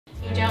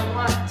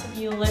don't want to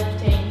be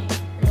lifting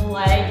your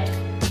leg.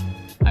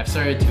 I've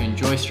started to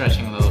enjoy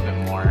stretching a little bit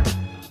more.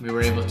 We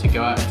were able to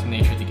go out into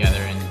nature together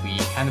and we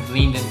kind of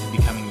leaned into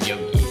becoming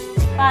yogis.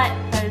 But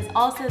that is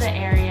also the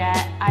area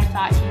I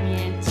thought he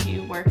needed to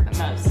work the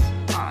most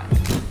on.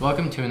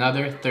 Welcome to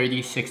another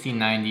 30, 60,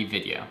 90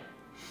 video.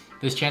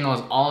 This channel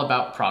is all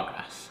about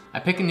progress. I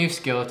pick a new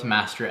skill to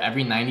master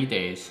every 90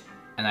 days,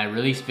 and I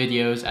release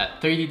videos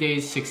at 30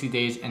 days, 60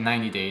 days, and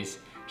 90 days,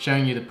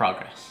 showing you the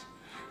progress.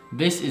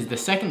 This is the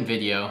second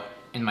video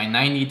in my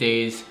 90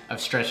 days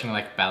of stretching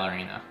like a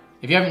ballerina.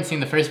 If you haven't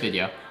seen the first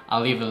video, I'll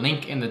leave a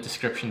link in the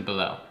description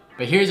below.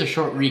 But here's a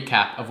short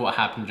recap of what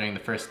happened during the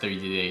first 30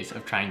 days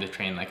of trying to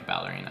train like a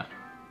ballerina.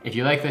 If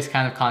you like this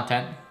kind of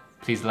content,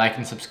 please like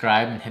and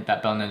subscribe and hit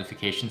that bell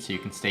notification so you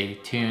can stay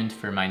tuned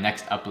for my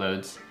next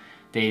uploads.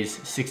 Days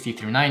 60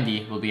 through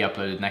 90 will be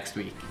uploaded next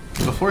week.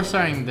 Before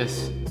starting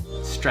this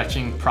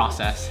stretching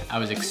process, I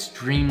was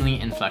extremely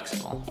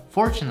inflexible.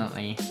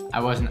 Fortunately, I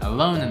wasn't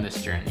alone in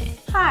this journey.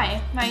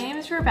 Hi, my name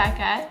is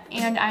Rebecca,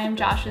 and I am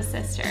Josh's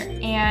sister,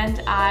 and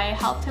I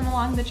helped him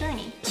along the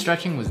journey.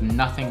 Stretching was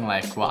nothing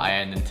like what I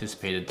had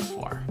anticipated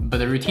before, but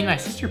the routine my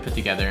sister put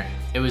together,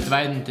 it was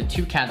divided into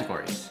two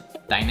categories: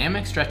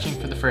 dynamic stretching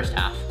for the first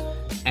half,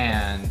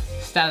 and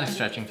static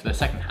stretching for the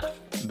second half.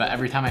 But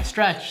every time I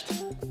stretched,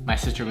 my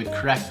sister would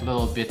correct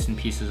little bits and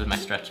pieces of my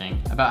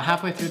stretching. About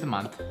halfway through the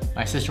month,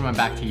 my sister went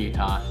back to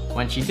Utah.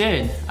 When she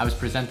did, I was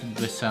presented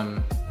with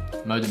some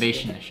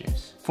motivation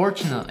issues.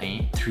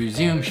 Fortunately, through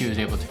Zoom, she was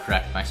able to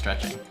correct my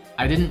stretching.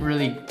 I didn't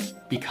really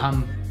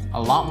become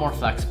a lot more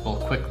flexible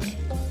quickly.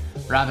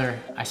 Rather,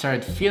 I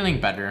started feeling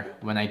better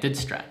when I did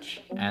stretch,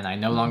 and I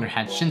no longer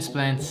had shin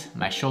splints,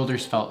 my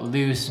shoulders felt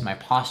loose, my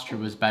posture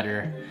was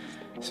better.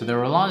 So there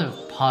were a lot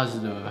of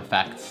positive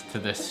effects to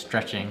this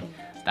stretching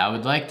that I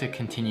would like to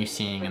continue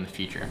seeing in the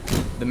future.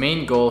 The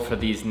main goal for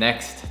these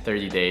next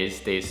 30 days,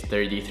 days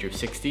 30 through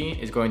 60,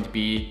 is going to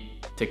be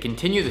to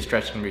continue the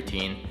stretching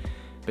routine,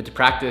 but to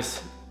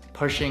practice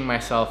pushing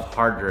myself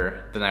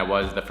harder than I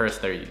was the first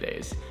 30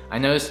 days. I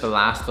noticed the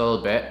last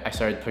little bit, I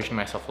started pushing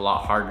myself a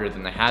lot harder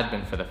than I had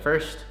been for the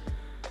first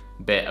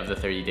bit of the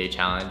 30-day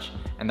challenge,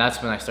 and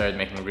that's when I started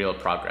making real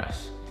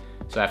progress.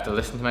 So I have to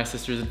listen to my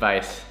sister's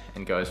advice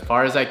and go as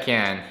far as I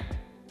can,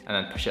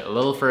 and then push it a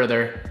little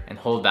further and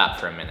hold that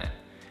for a minute.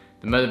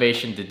 The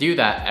motivation to do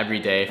that every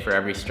day for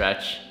every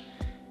stretch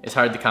is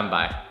hard to come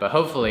by, but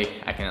hopefully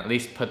I can at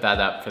least put that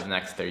up for the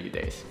next 30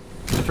 days.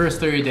 The first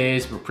 30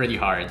 days were pretty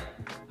hard.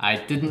 I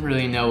didn't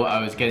really know what I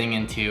was getting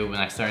into when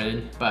I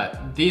started,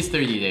 but these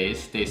 30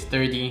 days, days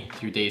 30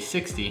 through days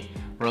 60,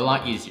 were a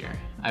lot easier.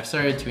 I've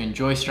started to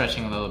enjoy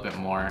stretching a little bit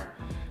more.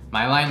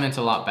 My alignment's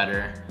a lot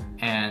better,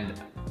 and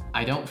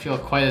I don't feel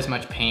quite as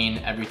much pain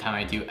every time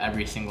I do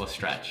every single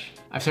stretch.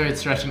 I've started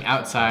stretching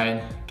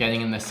outside,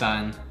 getting in the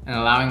sun, and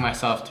allowing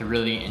myself to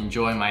really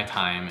enjoy my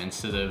time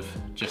instead of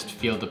just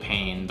feel the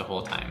pain the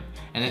whole time.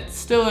 And it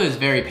still is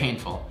very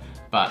painful,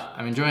 but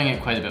I'm enjoying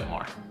it quite a bit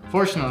more.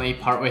 Fortunately,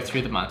 partway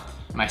through the month,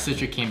 my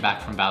sister came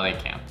back from ballet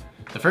camp.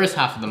 The first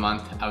half of the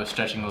month, I was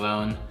stretching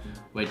alone,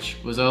 which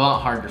was a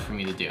lot harder for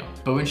me to do.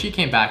 But when she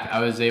came back, I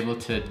was able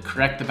to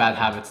correct the bad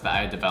habits that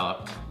I had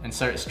developed and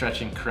start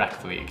stretching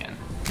correctly again.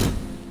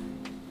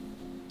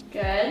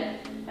 Good.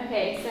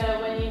 Okay,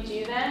 so when you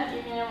do them,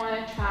 you're gonna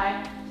wanna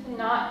try to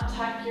not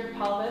tuck your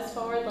pelvis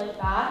forward like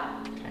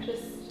that. Okay.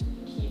 Just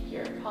keep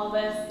your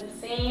pelvis the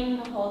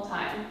same the whole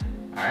time.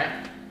 All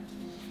right.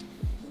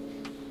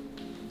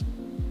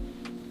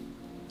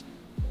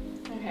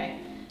 Okay,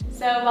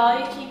 so while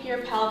you keep your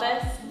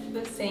pelvis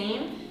the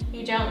same,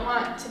 you don't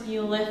want to be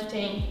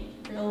lifting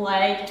your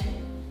leg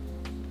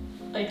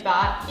like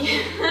that.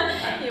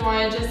 You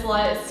wanna just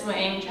let it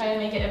swing. Try to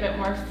make it a bit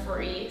more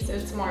free so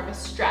it's more of a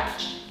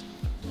stretch.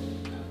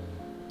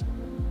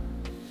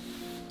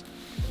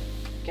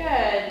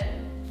 Good.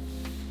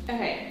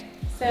 Okay,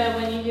 so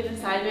when you do the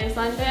sideways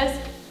lunges,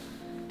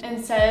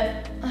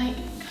 instead of like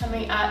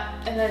coming up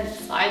and then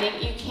sliding,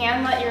 you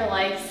can let your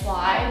legs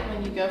slide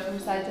when you go from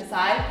side to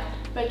side,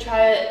 but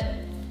try to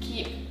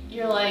keep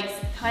your legs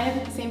kind of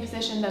in the same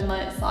position, then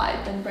let it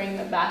slide, then bring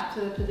them back to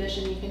the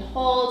position you can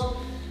hold,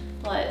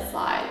 let it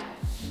slide.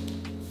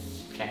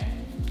 Okay.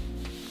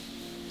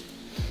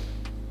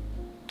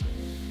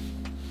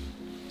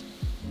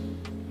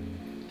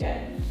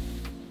 Good.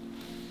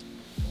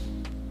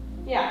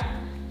 Yeah,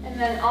 and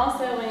then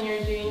also when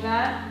you're doing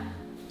that,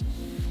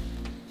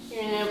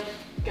 you're gonna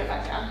go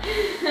back down.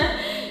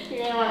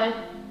 You're gonna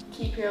wanna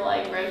keep your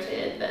leg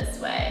rotated this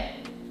way.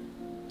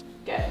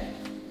 Good.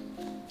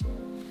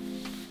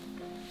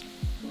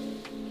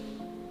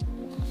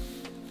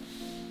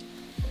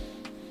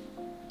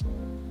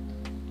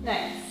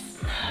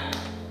 Nice.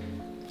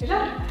 Good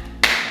job.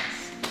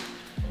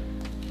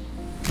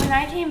 When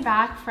I came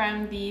back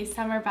from the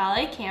summer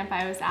ballet camp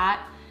I was at,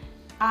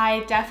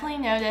 I definitely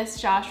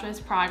noticed Joshua's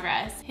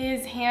progress.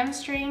 His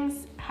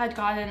hamstrings had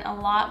gotten a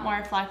lot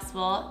more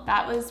flexible.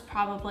 That was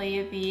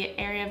probably the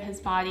area of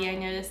his body I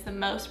noticed the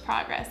most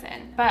progress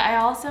in. But I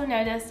also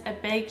noticed a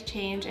big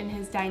change in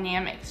his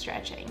dynamic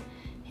stretching.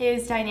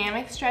 His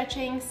dynamic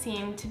stretching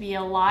seemed to be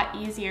a lot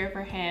easier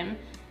for him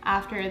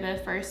after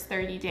the first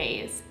 30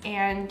 days,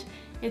 and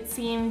it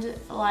seemed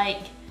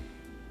like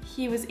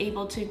he was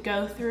able to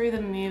go through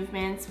the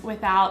movements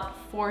without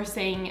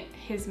forcing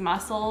his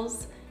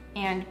muscles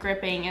and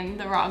gripping in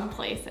the wrong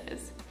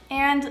places.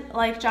 And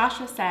like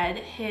Joshua said,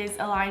 his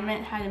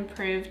alignment had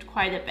improved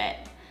quite a bit,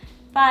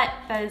 but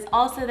that is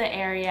also the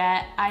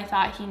area I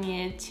thought he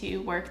needed to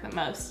work the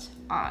most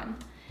on.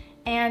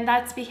 And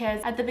that's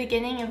because at the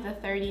beginning of the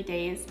 30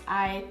 days,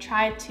 I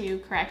tried to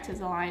correct his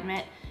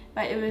alignment,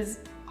 but it was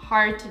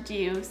hard to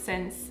do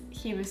since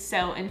he was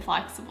so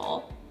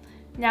inflexible.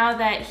 Now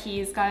that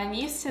he's gotten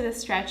used to the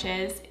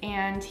stretches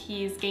and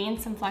he's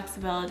gained some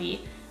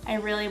flexibility, I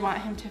really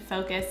want him to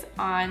focus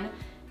on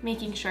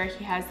making sure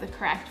he has the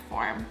correct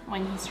form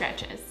when he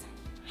stretches.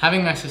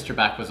 Having my sister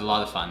back was a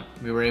lot of fun.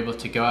 We were able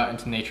to go out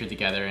into nature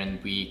together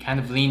and we kind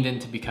of leaned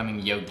into becoming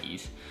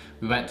yogis.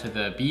 We went to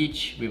the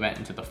beach, we went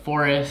into the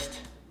forest,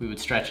 we would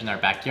stretch in our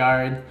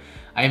backyard.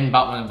 I even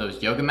bought one of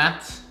those yoga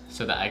mats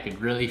so that I could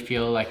really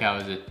feel like I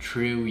was a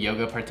true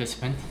yoga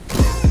participant.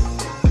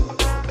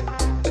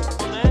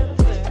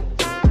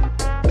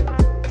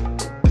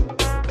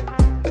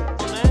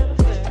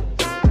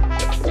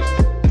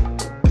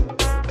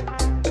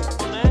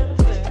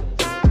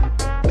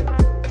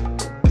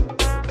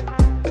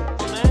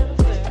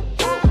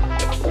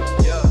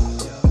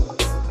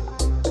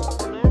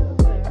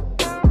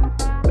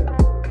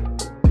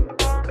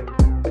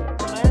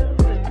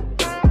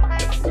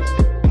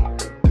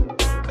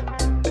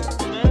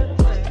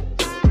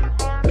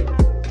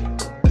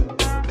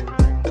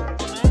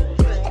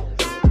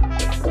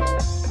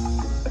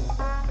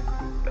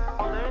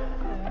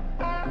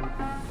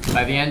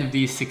 By the end of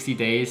these 60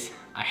 days,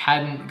 I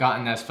hadn't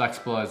gotten as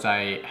flexible as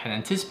I had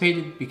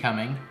anticipated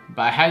becoming,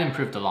 but I had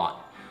improved a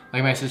lot.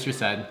 Like my sister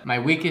said, my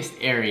weakest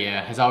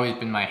area has always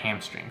been my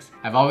hamstrings.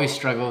 I've always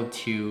struggled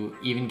to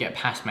even get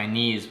past my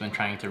knees when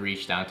trying to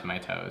reach down to my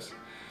toes.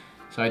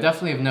 So I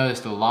definitely have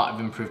noticed a lot of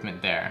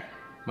improvement there.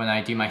 When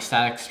I do my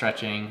static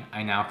stretching,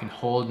 I now can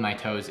hold my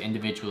toes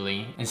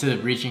individually instead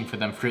of reaching for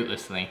them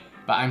fruitlessly,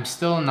 but I'm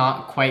still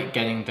not quite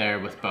getting there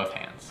with both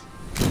hands.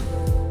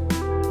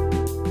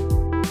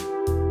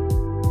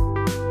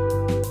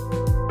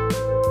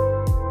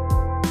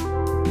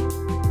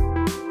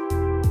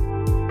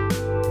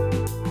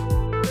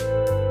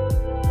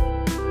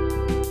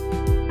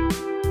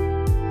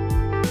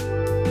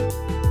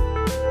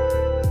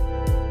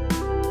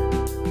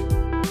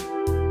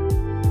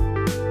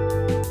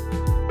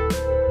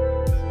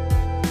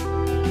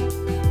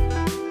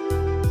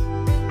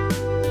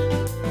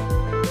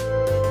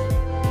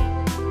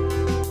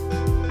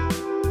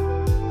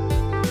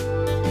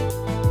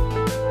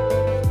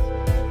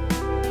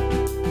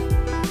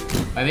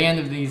 By the end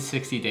of these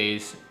 60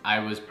 days, I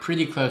was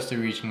pretty close to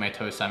reaching my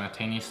toes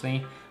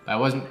simultaneously, but I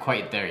wasn't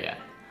quite there yet.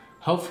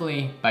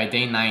 Hopefully, by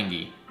day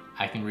 90,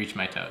 I can reach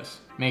my toes.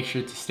 Make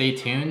sure to stay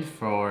tuned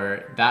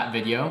for that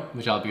video,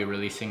 which I'll be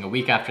releasing a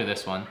week after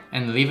this one,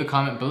 and leave a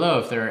comment below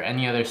if there are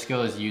any other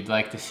skills you'd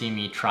like to see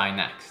me try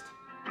next.